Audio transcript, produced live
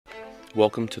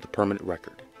Welcome to the Permanent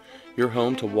Record, your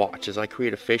home to watch as I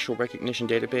create a facial recognition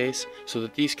database so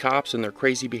that these cops and their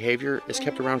crazy behavior is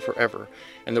kept around forever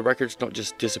and the records don't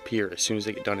just disappear as soon as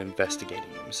they get done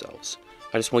investigating themselves.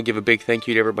 I just want to give a big thank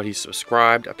you to everybody who's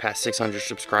subscribed. I passed 600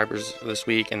 subscribers this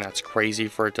week, and that's crazy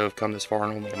for it to have come this far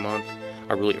in only a month.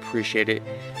 I really appreciate it.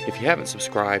 If you haven't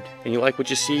subscribed and you like what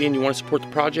you see and you want to support the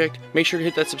project, make sure to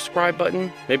hit that subscribe button,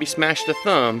 maybe smash the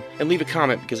thumb, and leave a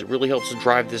comment because it really helps to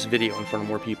drive this video in front of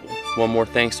more people. One more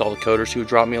thanks to all the coders who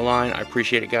dropped me a line. I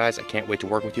appreciate it, guys. I can't wait to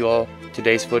work with you all.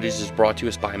 Today's footage is brought to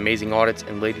us by Amazing Audits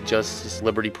and Lady Justice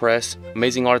Liberty Press.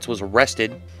 Amazing Audits was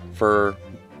arrested for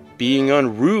being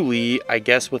unruly, I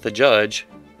guess, with a judge,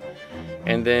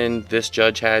 and then this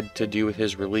judge had to do with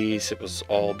his release. It was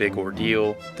all a big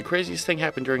ordeal. The craziest thing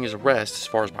happened during his arrest as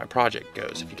far as my project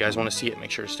goes. If you guys want to see it,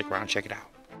 make sure to stick around and check it out.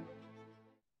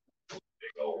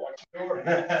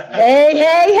 Hey,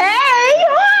 hey, hey!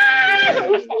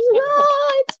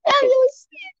 Oh, it's fabulous.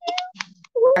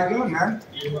 How you doing, man?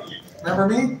 Remember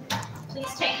me?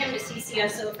 Please take him to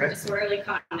CCSO for disorderly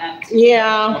conduct.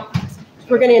 Yeah.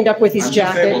 We're going to end up with his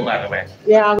jacket. By the way.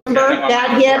 Yeah, remember?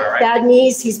 Bad hip, bad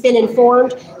knees. He's been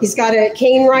informed. He's got a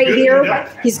cane right here.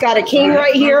 He's got a cane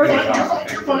right here. I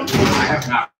have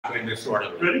not been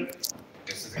disorderly.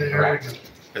 This is incorrect.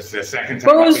 This is the second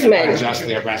time Bozeman. I've been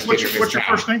justly arrested. What's your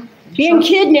first name? Being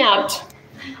kidnapped.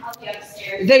 I'll be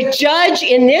upstairs. The judge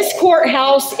in this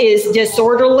courthouse is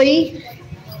disorderly.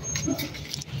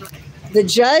 The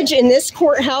judge in this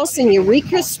courthouse in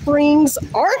Eureka Springs,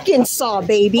 Arkansas,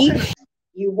 baby.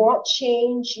 You want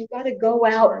change, you got to go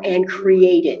out and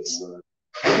create it.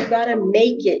 You got to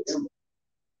make it.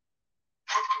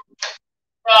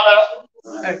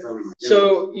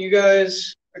 So you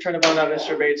guys are trying to bond out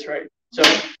Mr. Bates, right? So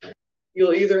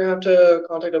you'll either have to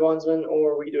contact a bondsman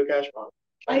or we can do a cash bond.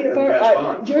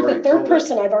 You're the third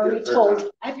person I've already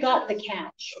told. I've got the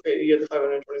cash. Okay, you get the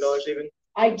 $520 even.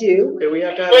 I do. Okay, we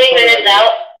have to have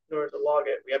in order to log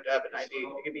it. We have to have an ID.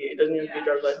 It could be. It doesn't even have to be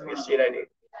a driver's license. It can be a state ID.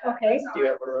 Okay, Do you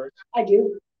have one of those? I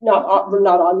do. Not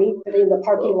on me, but in the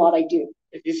parking lot I do.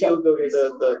 If you feel, go get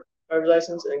the driver's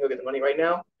license and then go get the money right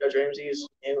now. Judge Ramsey is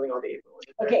handling all the paperwork.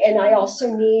 Okay, and I also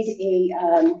need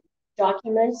a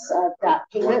documents of that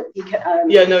payment because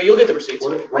Yeah, no, you'll get the receipts.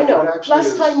 I know.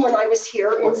 Last time when I was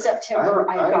here in September,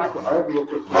 I got. I have a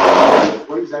look at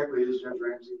what exactly is Judge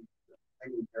Ramsey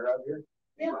taking care of here?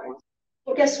 Yeah.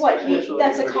 Well, guess what?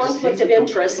 That's a conflict of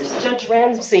interest. Judge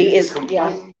Ramsey is,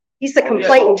 he's the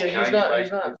complainant. Yeah,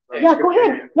 he's not. Yeah, go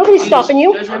ahead. Nobody's stopping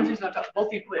you. Judge Ramsey's not talking. Both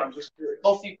of you quit.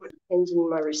 Both of you quit. Sends me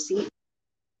my receipt.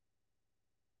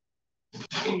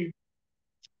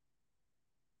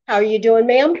 How are you doing,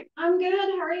 ma'am? I'm good.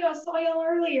 How are you? I saw y'all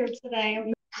earlier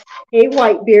today. Hey,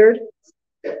 Whitebeard.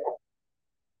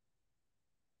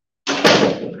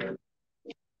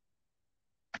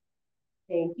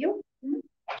 Thank you.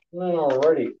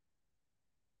 Alrighty.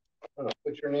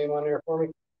 Put your name on there for me.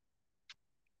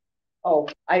 Oh,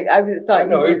 I thought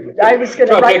No, I was going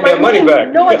to write my money name.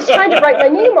 back. No, I was trying to write my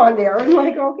name on there. I'm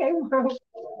like, okay. Well.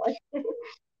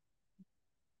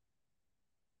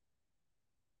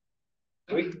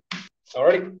 Sweet.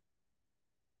 Alrighty.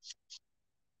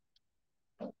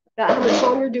 How much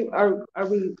longer are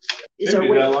we? Is there Didn't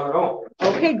do that long at all.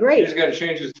 Okay, You great. just got to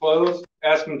change his clothes,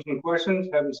 ask him some questions,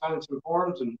 have him sign some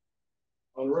forms, and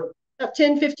on the road. About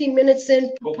 10, 15 minutes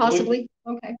in, Hopefully. possibly.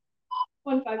 Okay.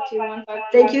 152-153.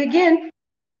 Thank you again.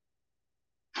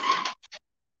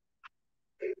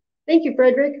 Thank you,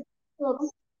 Frederick.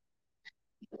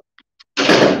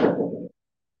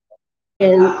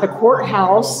 In the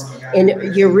courthouse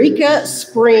in Eureka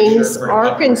Springs,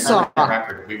 Arkansas.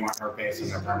 We want her face in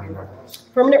the permanent records.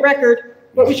 Permanent record.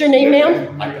 What was your name,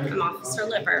 ma'am? I'm Officer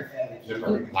Lipper.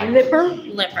 Lipper? Lipper.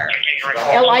 Lipper?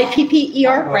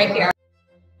 Right here.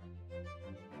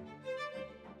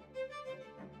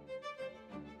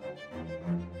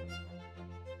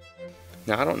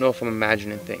 Now, I don't know if I'm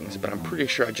imagining things, but I'm pretty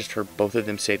sure I just heard both of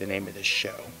them say the name of this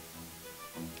show.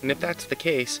 And if that's the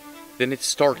case, then it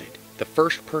started. The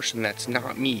first person that's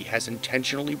not me has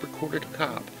intentionally recorded a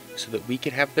cop so that we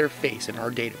can have their face in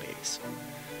our database.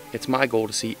 It's my goal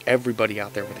to see everybody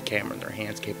out there with a camera in their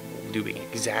hands capable of doing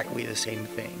exactly the same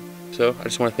thing. So, I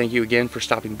just want to thank you again for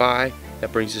stopping by.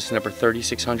 That brings us to number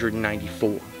 3694.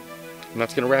 And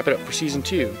that's going to wrap it up for Season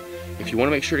 2. If you want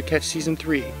to make sure to catch Season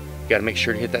 3, you got to make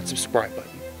sure to hit that subscribe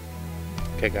button.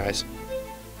 Okay, guys,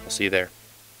 I'll see you there.